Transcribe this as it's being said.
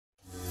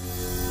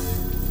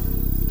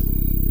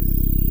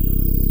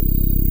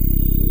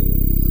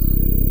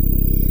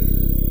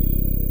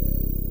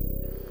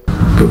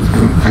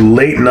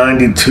late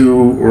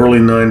 92, early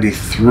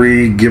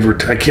 93, give or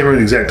take. I can't remember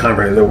the exact time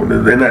frame.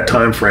 In that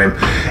time frame,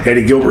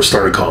 Eddie Gilbert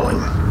started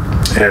calling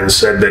and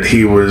said that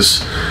he was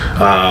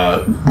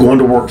going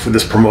to work for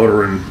this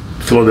promoter in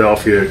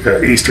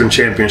Philadelphia, Eastern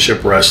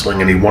Championship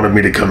Wrestling, and he wanted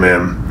me to come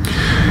in.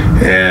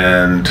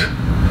 And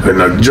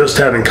just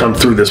having come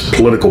through this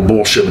political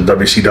bullshit with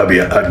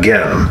WCW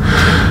again,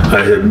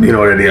 I said, you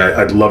know, Eddie,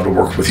 I'd love to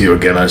work with you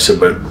again. I said,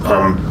 but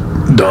I'm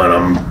done.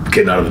 I'm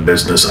getting out of the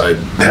business. I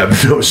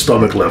have no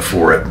stomach left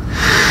for it.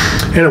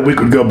 And a week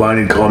would go by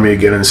and he'd call me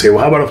again and say, well,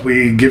 how about if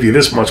we give you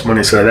this much money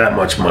instead of that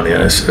much money?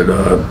 And I said,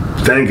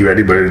 thank you,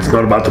 Eddie, but it's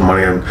not about the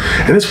money. And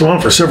this went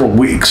on for several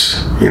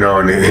weeks, you know,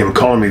 and him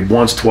calling me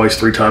once, twice,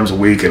 3 times a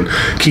week and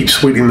keep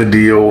sweetening the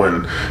deal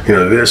and, you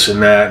know, this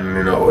and that. And,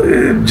 you know,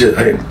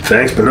 hey,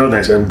 thanks, but no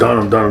thanks. I'm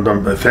done.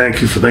 But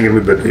thank you for thinking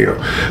of me. But, you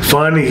know,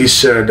 finally he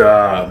said,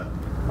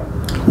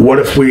 what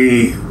if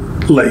we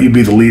let you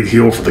be the lead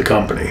heel for the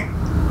company?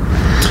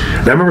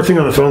 And I remember thinking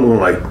on the phone going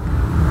like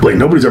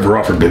nobody's ever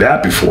offered me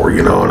that before,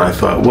 you know. And I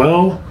thought,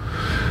 well,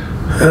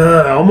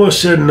 I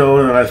almost said no,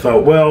 and then I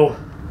thought, well,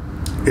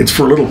 it's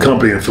for a little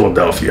company in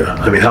Philadelphia.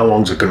 I mean, how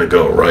long's it going to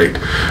go, right?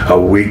 A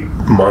week,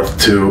 month,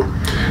 2.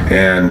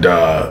 And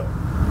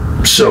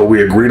so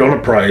we agreed on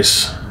a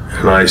price,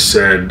 and I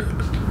said,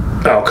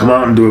 I'll come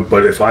out and do it,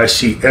 but if I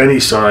see any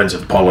signs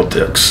of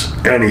politics,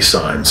 any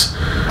signs,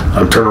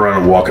 I'm turning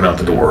around and walking out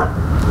the door.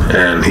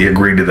 And he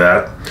agreed to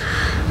that.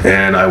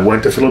 And I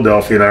went to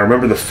Philadelphia, and I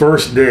remember the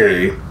first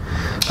day,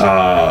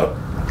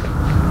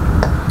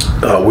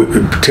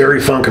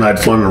 Terry Funk and I had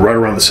flown right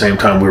around the same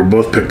time. We were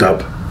both picked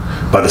up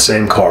by the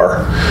same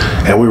car,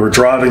 and we were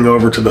driving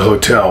over to the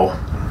hotel,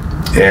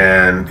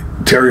 and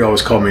Terry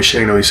always called me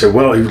Shano. He said,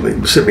 well, he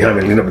was sitting behind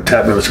me, leaned up and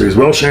tapped me on the street. He said,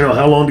 well, Shano,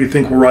 how long do you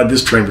think we'll ride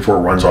this train before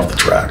it runs off the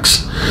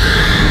tracks?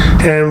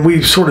 And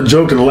we sort of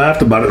joked and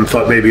laughed about it and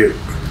thought maybe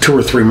 2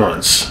 or 3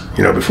 months,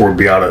 you know, before we'd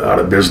be out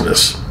of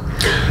business.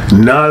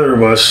 Neither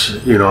of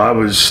us, you know, I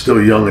was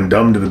still young and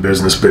dumb to the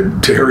business,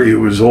 but Terry, who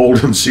was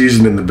old and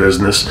seasoned in the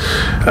business,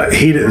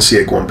 he didn't see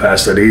it going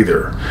past that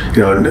either.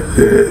 You know,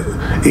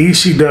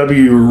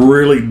 ECW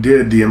really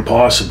did the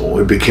impossible.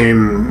 It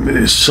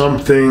became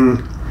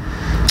something.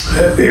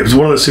 It was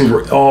one of those things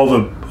where all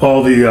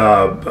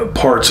the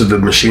parts of the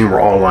machine were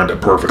all lined up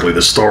perfectly.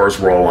 The stars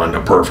were all lined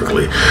up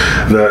perfectly.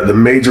 The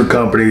major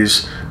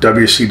companies,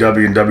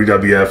 WCW and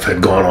WWF,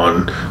 had gone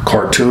on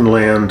cartoon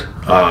land.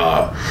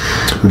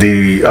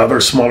 The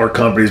other smaller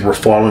companies were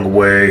falling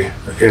away.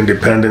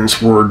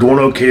 Independents were doing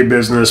okay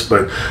business,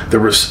 but there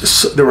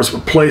was a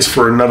place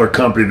for another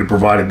company to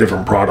provide a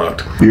different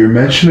product. You're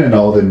mentioning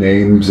all the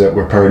names that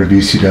were part of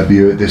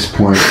ECW at this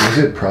point. Was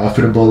it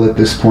profitable at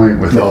this point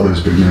with all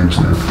those big names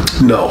now?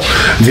 No.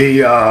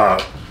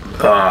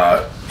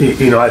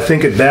 You know, I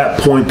think at that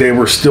point they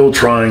were still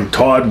trying,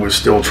 Todd was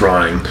still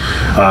trying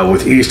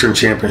with Eastern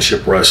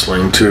Championship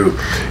Wrestling to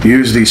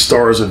use these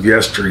stars of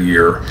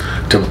yesteryear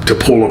to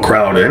pull a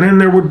crowd in,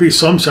 and there would be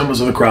some semblance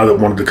of the crowd that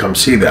wanted to come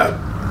see that.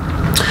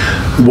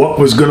 What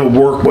was going to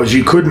work was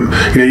you couldn't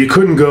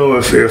go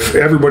if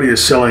everybody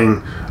is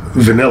selling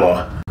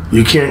vanilla.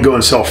 You can't go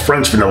and sell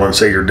French vanilla and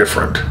say you're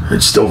different.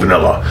 It's still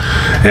vanilla.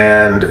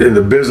 And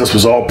the business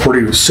was all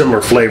pretty similar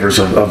flavors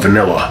of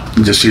vanilla,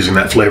 just using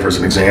that flavor as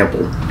an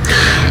example.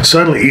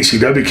 Suddenly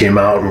ECW came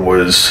out and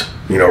was,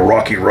 you know,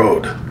 Rocky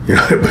Road. You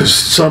know, it was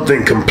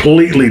something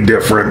completely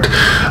different.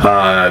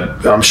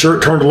 I'm sure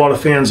it turned a lot of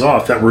fans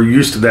off that were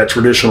used to that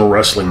traditional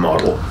wrestling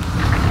model.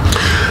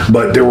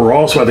 But there were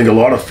also, I think, a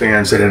lot of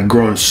fans that had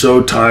grown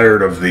so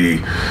tired of the,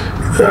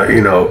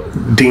 you know,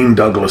 Dean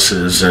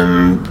Douglases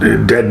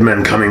and dead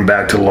men coming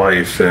back to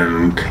life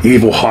and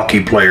evil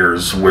hockey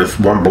players with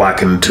one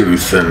blackened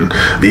tooth and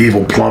the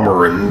evil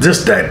plumber and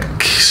just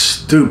that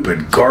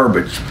stupid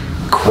garbage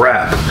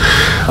crap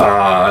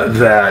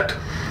that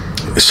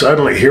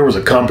suddenly here was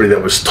a company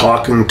that was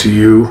talking to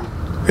you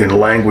in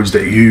language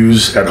that you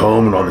use at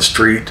home and on the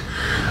street,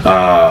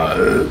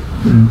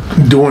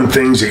 doing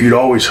things that you'd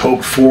always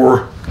hoped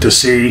for to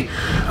see.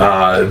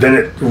 Then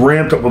it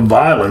ramped up a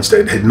violence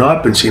that had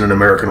not been seen in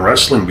American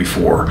wrestling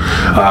before.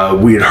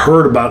 We had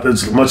heard about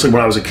this, much like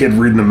when I was a kid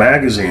reading the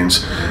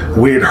magazines,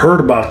 we had heard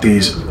about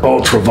these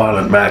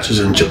ultra-violent matches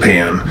in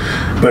Japan.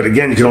 But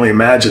again, you can only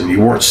imagine,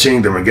 you weren't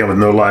seeing them again with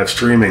no live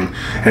streaming.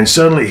 And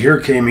suddenly here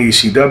came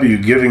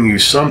ECW giving you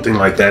something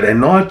like that. And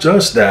not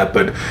just that,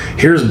 but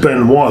here's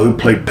Benoit, who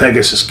played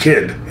Pegasus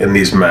Kid in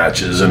these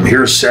matches. And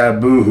here's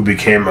Sabu, who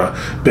became a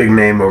big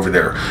name over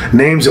there.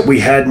 Names that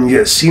we hadn't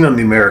yet seen on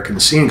the American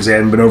scene because they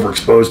hadn't been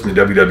overexposed in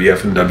the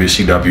WWF and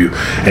WCW,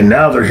 and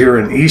now they're here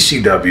in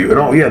ECW. And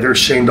oh yeah, there's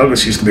Shane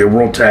Douglas, used to be a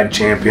World Tag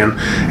Champion,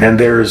 and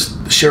there's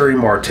Sherry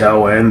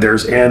Martel, and there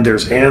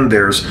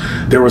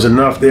was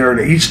enough there.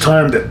 And each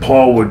time that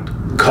Paul would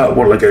cut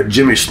one, like a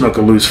Jimmy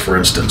Snuka loose, for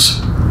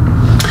instance.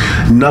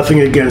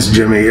 Nothing against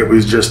Jimmy. It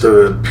was just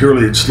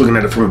purely just looking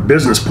at it from a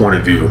business point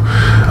of view.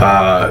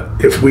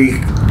 If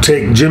we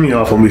take Jimmy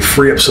off and we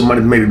free up some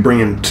money to maybe bring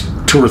in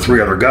 2 or 3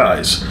 other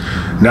guys,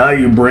 now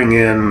you bring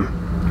in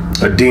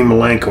a Dean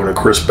Malenko and a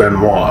Chris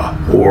Benoit,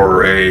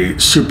 or a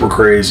Super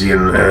Crazy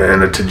and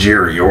a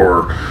Tajiri,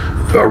 or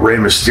a Rey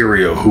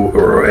Mysterio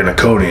or an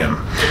Iconium.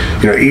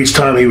 Each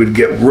time he would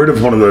get rid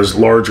of one of those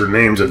larger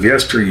names of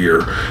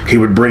yesteryear, he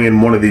would bring in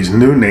one of these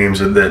new names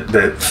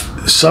that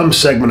some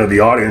segment of the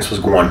audience was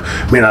going,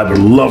 man, I would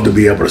love to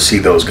be able to see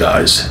those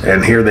guys.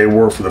 And here they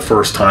were for the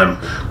first time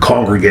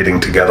congregating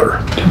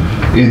together.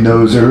 In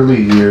those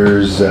early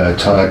years,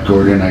 Todd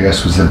Gordon, I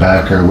guess, was the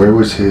backer. Where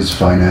was his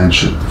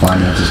finances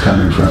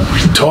coming from?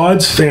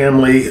 Todd's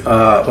family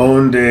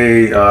owned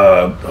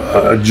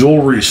a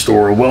jewelry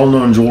store, a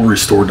well-known jewelry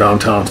store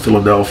downtown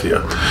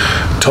Philadelphia.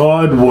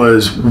 Todd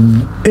was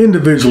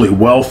individually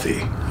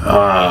wealthy,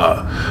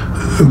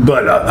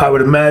 but I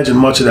would imagine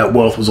much of that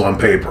wealth was on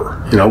paper.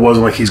 It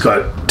wasn't like he's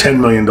got $10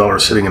 million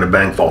sitting in a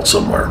bank vault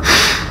somewhere,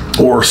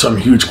 or some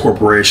huge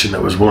corporation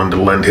that was willing to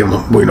lend him,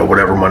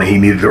 whatever money he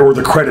needed, or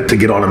the credit to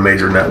get on a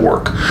major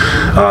network.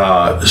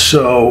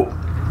 So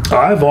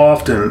I've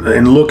often,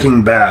 in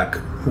looking back,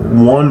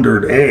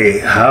 wondered,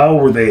 how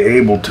were they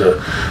able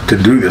to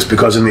do this?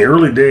 Because in the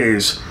early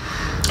days,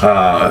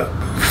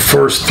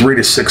 first 3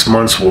 to 6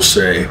 months, we'll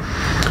say,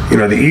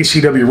 the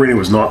ECW arena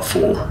was not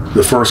full.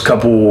 The first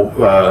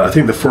couple, I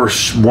think the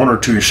first 1 or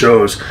 2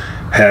 shows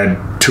had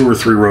 2 or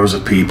 3 rows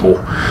of people.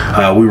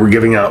 We were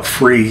giving out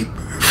free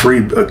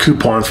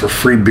coupons for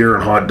free beer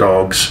and hot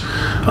dogs.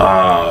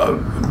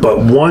 But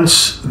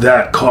once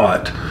that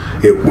caught,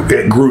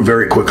 it grew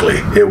very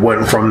quickly. It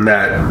went from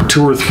that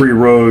 2 or 3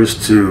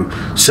 rows to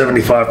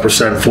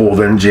 75% full,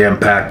 then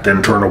jam-packed,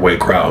 then turn-away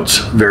crowds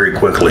very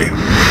quickly.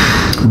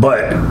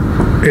 But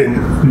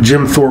in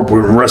Jim Thorpe, we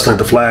were wrestling at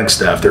the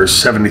Flagstaff, there's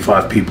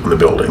 75 people in the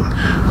building,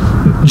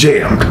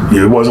 jammed.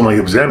 It wasn't like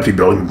it was an empty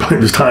building, but it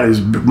was tiny.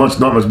 It was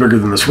not much bigger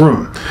than this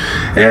room.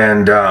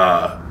 And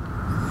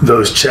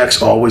those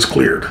checks always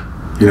cleared.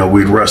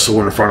 We'd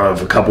wrestle in front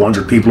of a couple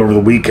hundred people over the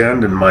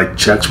weekend, and my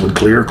checks would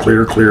clear.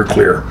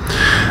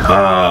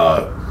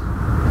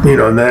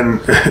 And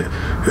then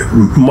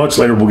much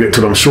later we'll get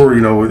to it, I'm sure,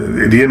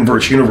 the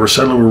inverse universe,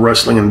 suddenly we're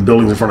wrestling in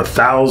buildings in front of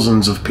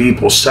thousands of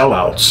people,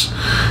 sellouts,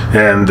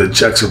 and the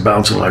checks are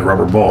bouncing like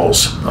rubber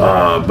balls.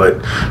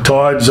 But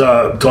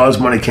Todd's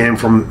money came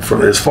from,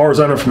 as far as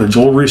I know, from the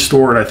jewelry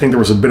store, and I think there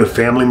was a bit of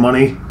family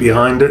money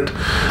behind it,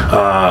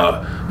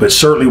 but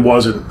certainly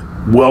wasn't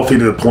wealthy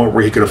to the point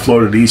where he could have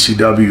floated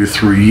ECW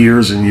through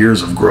years and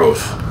years of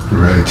growth.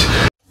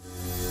 Right.